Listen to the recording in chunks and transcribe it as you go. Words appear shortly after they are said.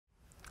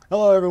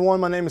Hello everyone,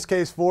 my name is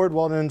Kase For,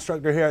 welding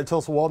instructor here at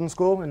Tulsa Welding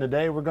School, and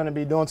today we're going to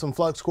be doing some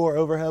flux core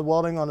overhead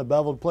welding on the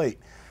beveled plate.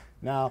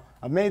 Now,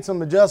 I've made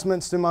some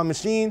adjustments to my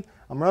machine.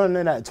 I'm running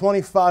it at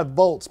 25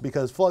 volts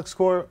because flux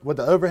core with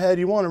the overhead,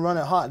 you want to run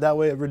it hot. That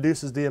way it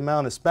reduces the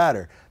amount of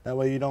spatter. That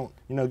way you don't,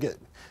 get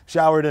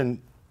showered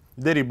in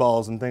diddy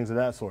balls and things of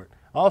that sort.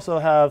 I also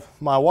have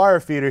my wire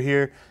feeder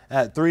here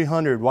at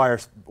 300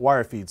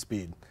 wire feed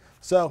speed.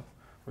 So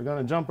we're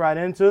going to jump right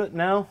into it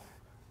now.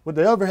 With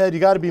the overhead,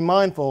 you got to be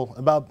mindful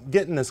about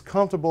getting as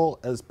comfortable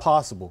as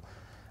possible.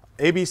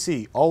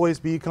 ABC, always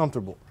be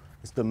comfortable.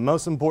 It's the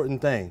most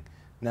important thing.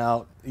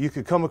 Now, you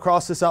could come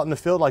across this out in the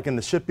field, like in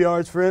the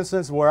shipyards, for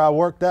instance, where I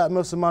worked at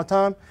most of my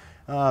time.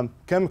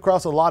 Came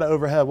across a lot of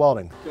overhead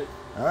welding. Good.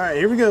 All right,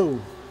 here we go.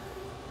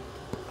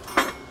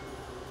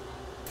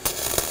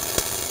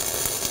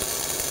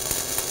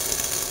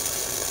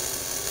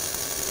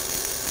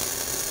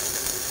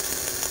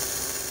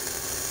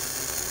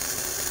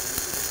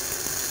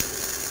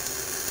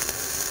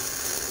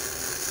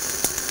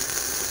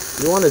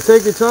 You want to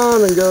take your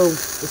time and go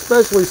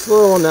especially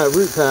slow on that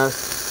root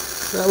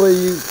pass. That way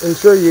you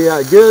ensure you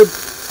got good,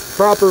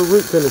 proper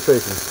root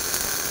penetration.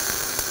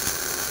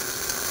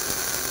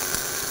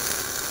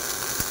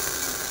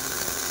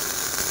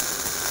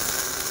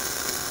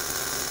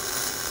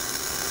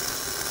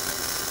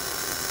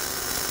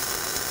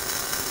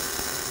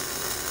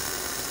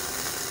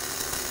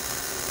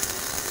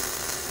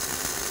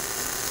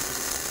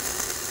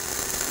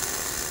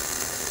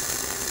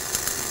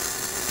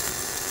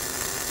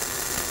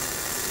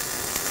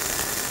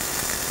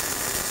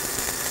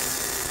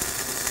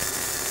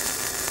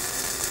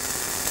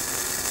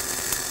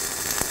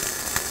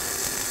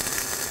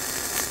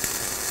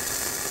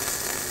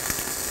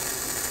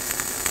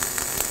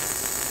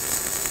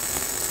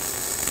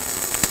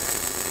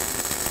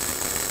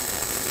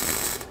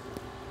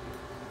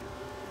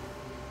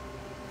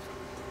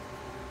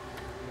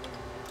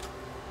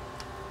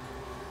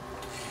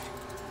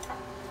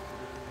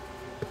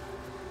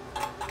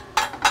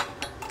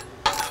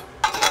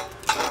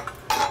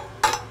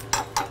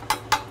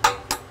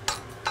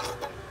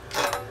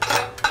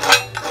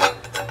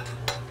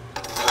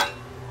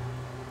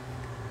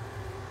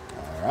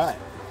 Right.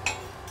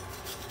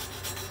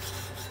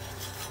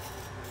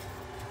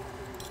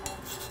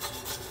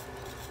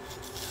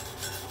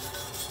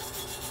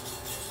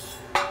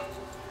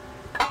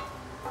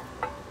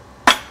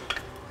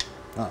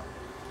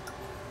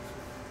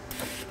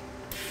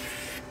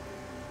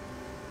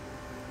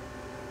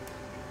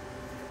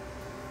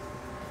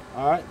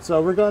 All right,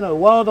 so we're going to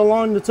weld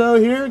along the toe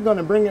here, going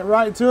to bring it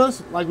right to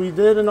us like we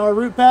did in our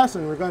root pass,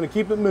 and we're going to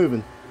keep it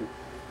moving.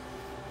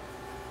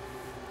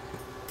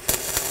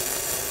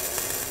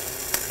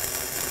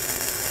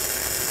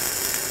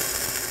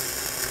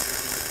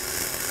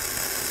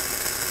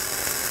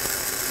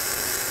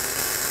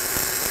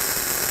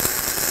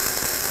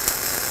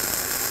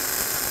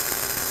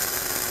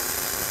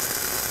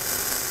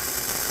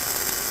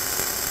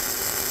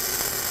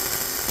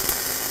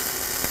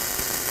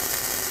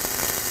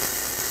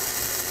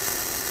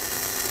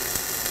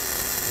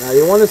 Now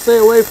you want to stay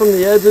away from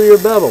the edge of your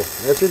bevel.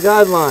 That's your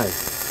guideline.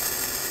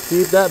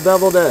 Keep that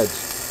beveled edge.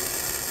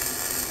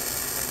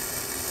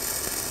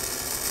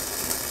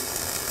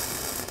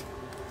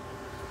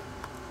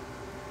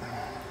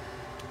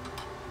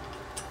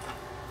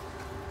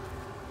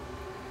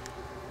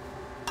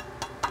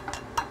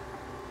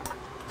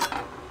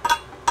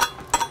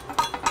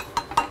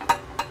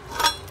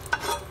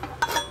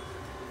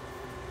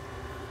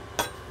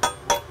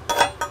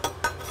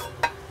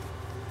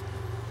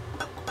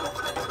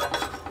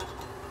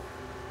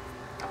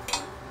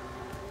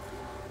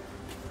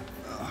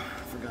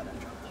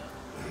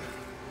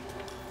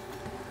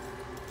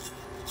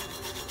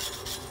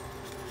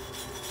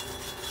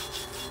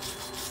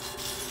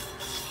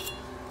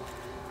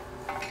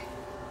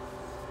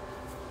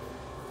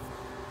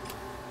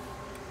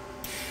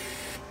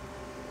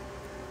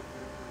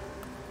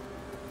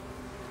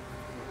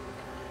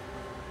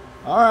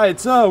 All right,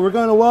 so we're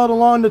going to weld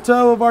along the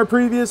toe of our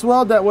previous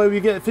weld. That way we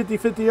get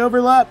 50-50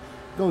 overlap.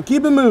 Going to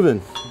keep it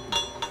moving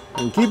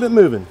and keep it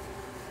moving.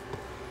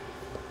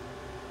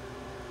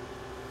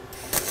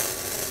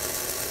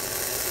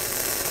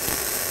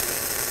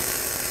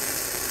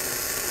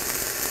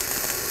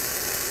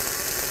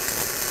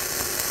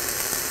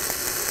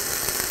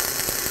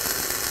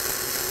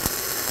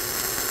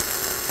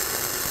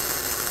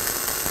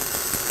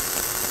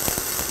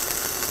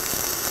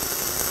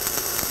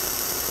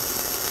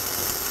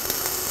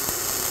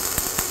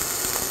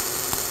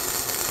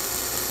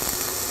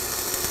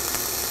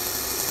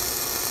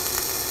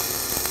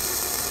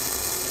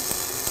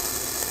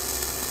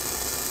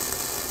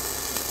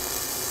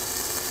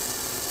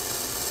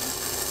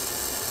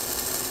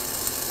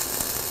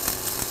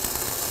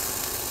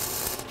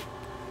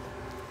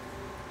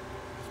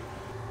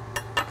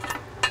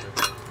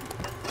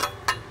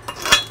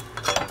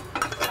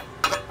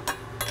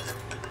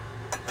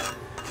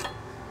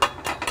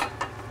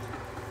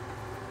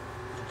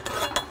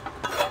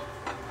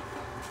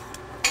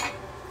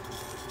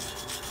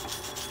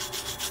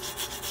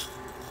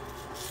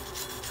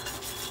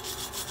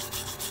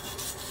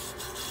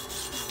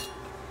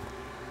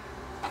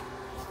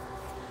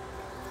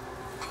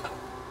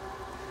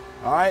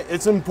 All right,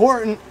 it's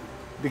important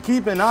to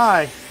keep an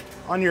eye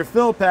on your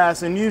fill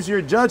pass and use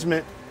your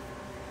judgment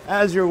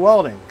as you're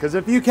welding, because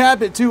if you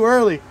cap it too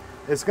early,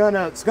 it's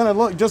gonna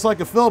look just like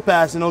a fill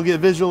pass and it'll get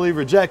visually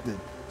rejected.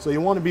 So you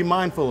want to be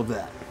mindful of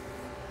that.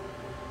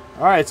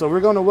 All right, so we're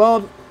going to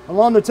weld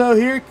along the toe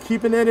here,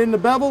 keeping it in the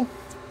bevel,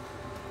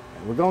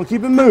 and we're going to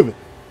keep it moving.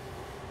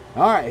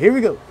 All right, here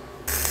we go.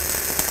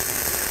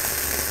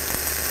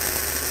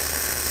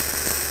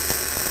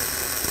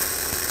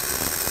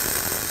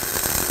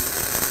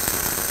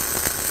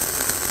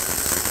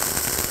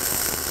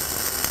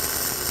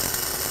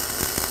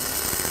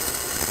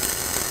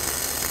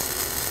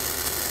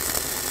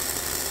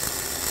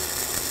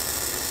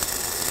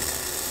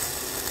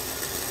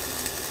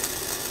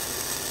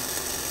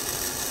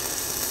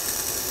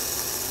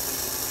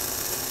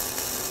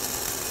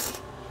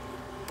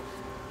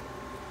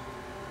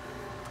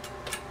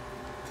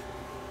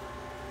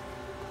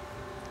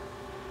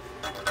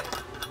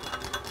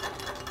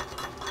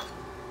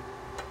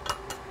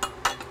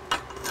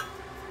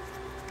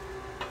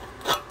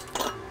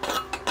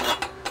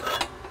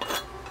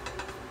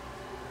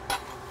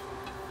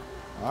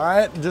 All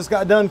right, just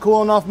got done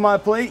cooling off my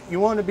plate. You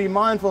want to be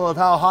mindful of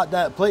how hot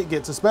that plate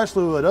gets,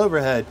 especially with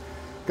overhead,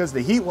 because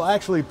the heat will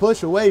actually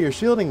push away your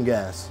shielding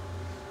gas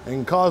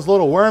and cause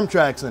little worm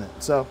tracks in it.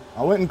 So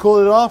I went and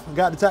cooled it off,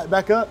 got the tap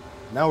back up.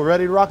 Now we're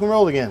ready to rock and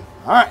roll again.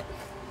 All right,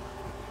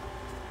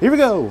 here we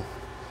go.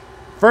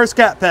 First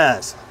cap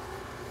pass.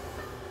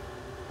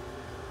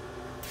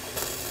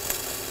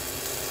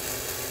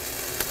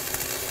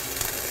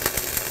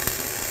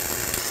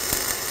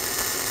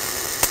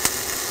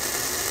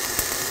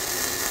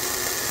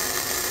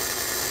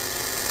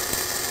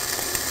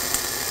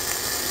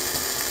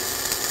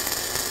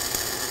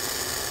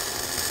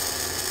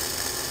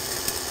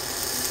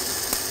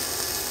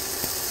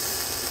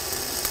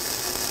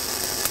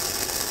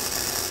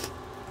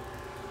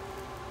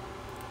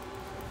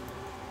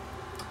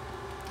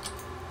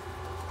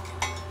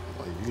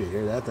 You can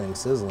hear that thing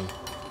sizzling.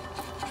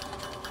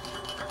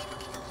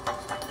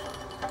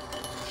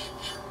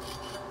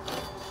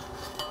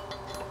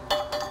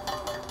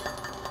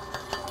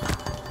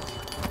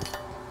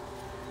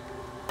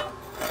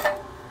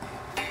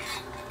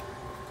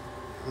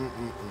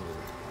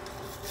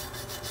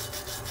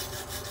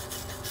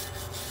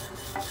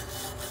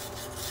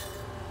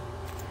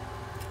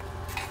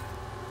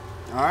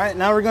 All right,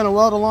 now we're going to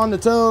weld along the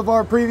toe of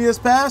our previous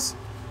pass,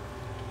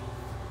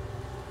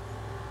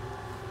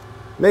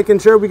 making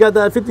sure we got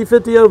that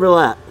 50-50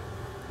 overlap.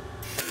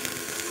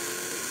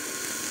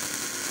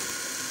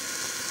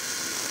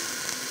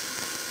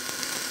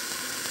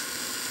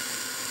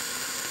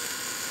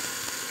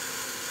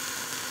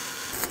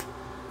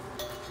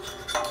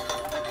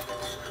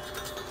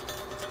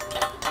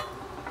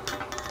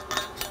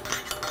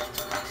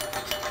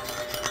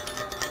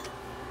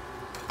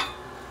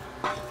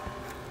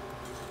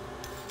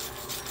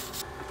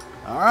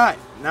 All right,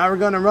 now we're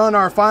going to run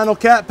our final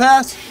cap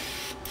pass,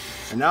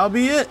 and that'll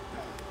be it.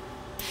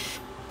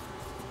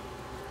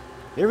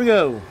 Here we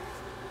go.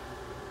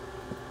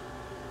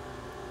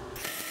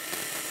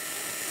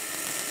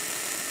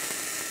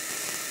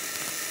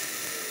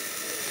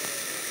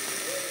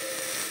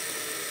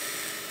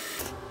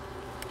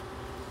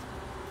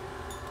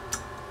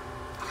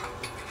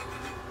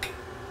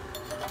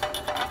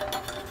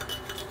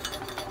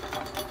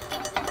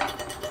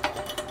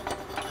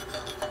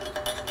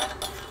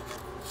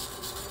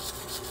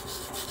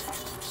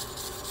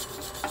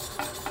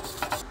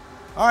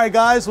 All right,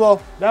 guys,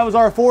 well, that was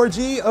our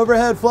 4G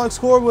overhead flux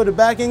core with a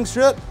backing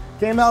strip.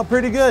 Came out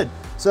pretty good.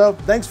 So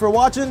thanks for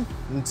watching,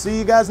 and see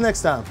you guys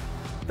next time.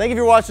 Thank you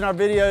for watching our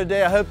video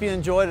today. I hope you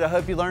enjoyed it. I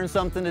hope you learned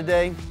something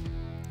today.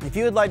 If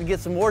you would like to get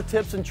some more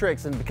tips and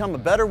tricks and become a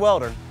better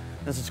welder,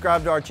 then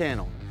subscribe to our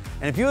channel.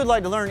 And if you would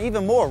like to learn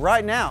even more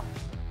right now,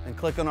 then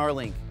click on our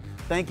link.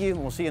 Thank you,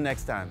 and we'll see you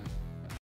next time.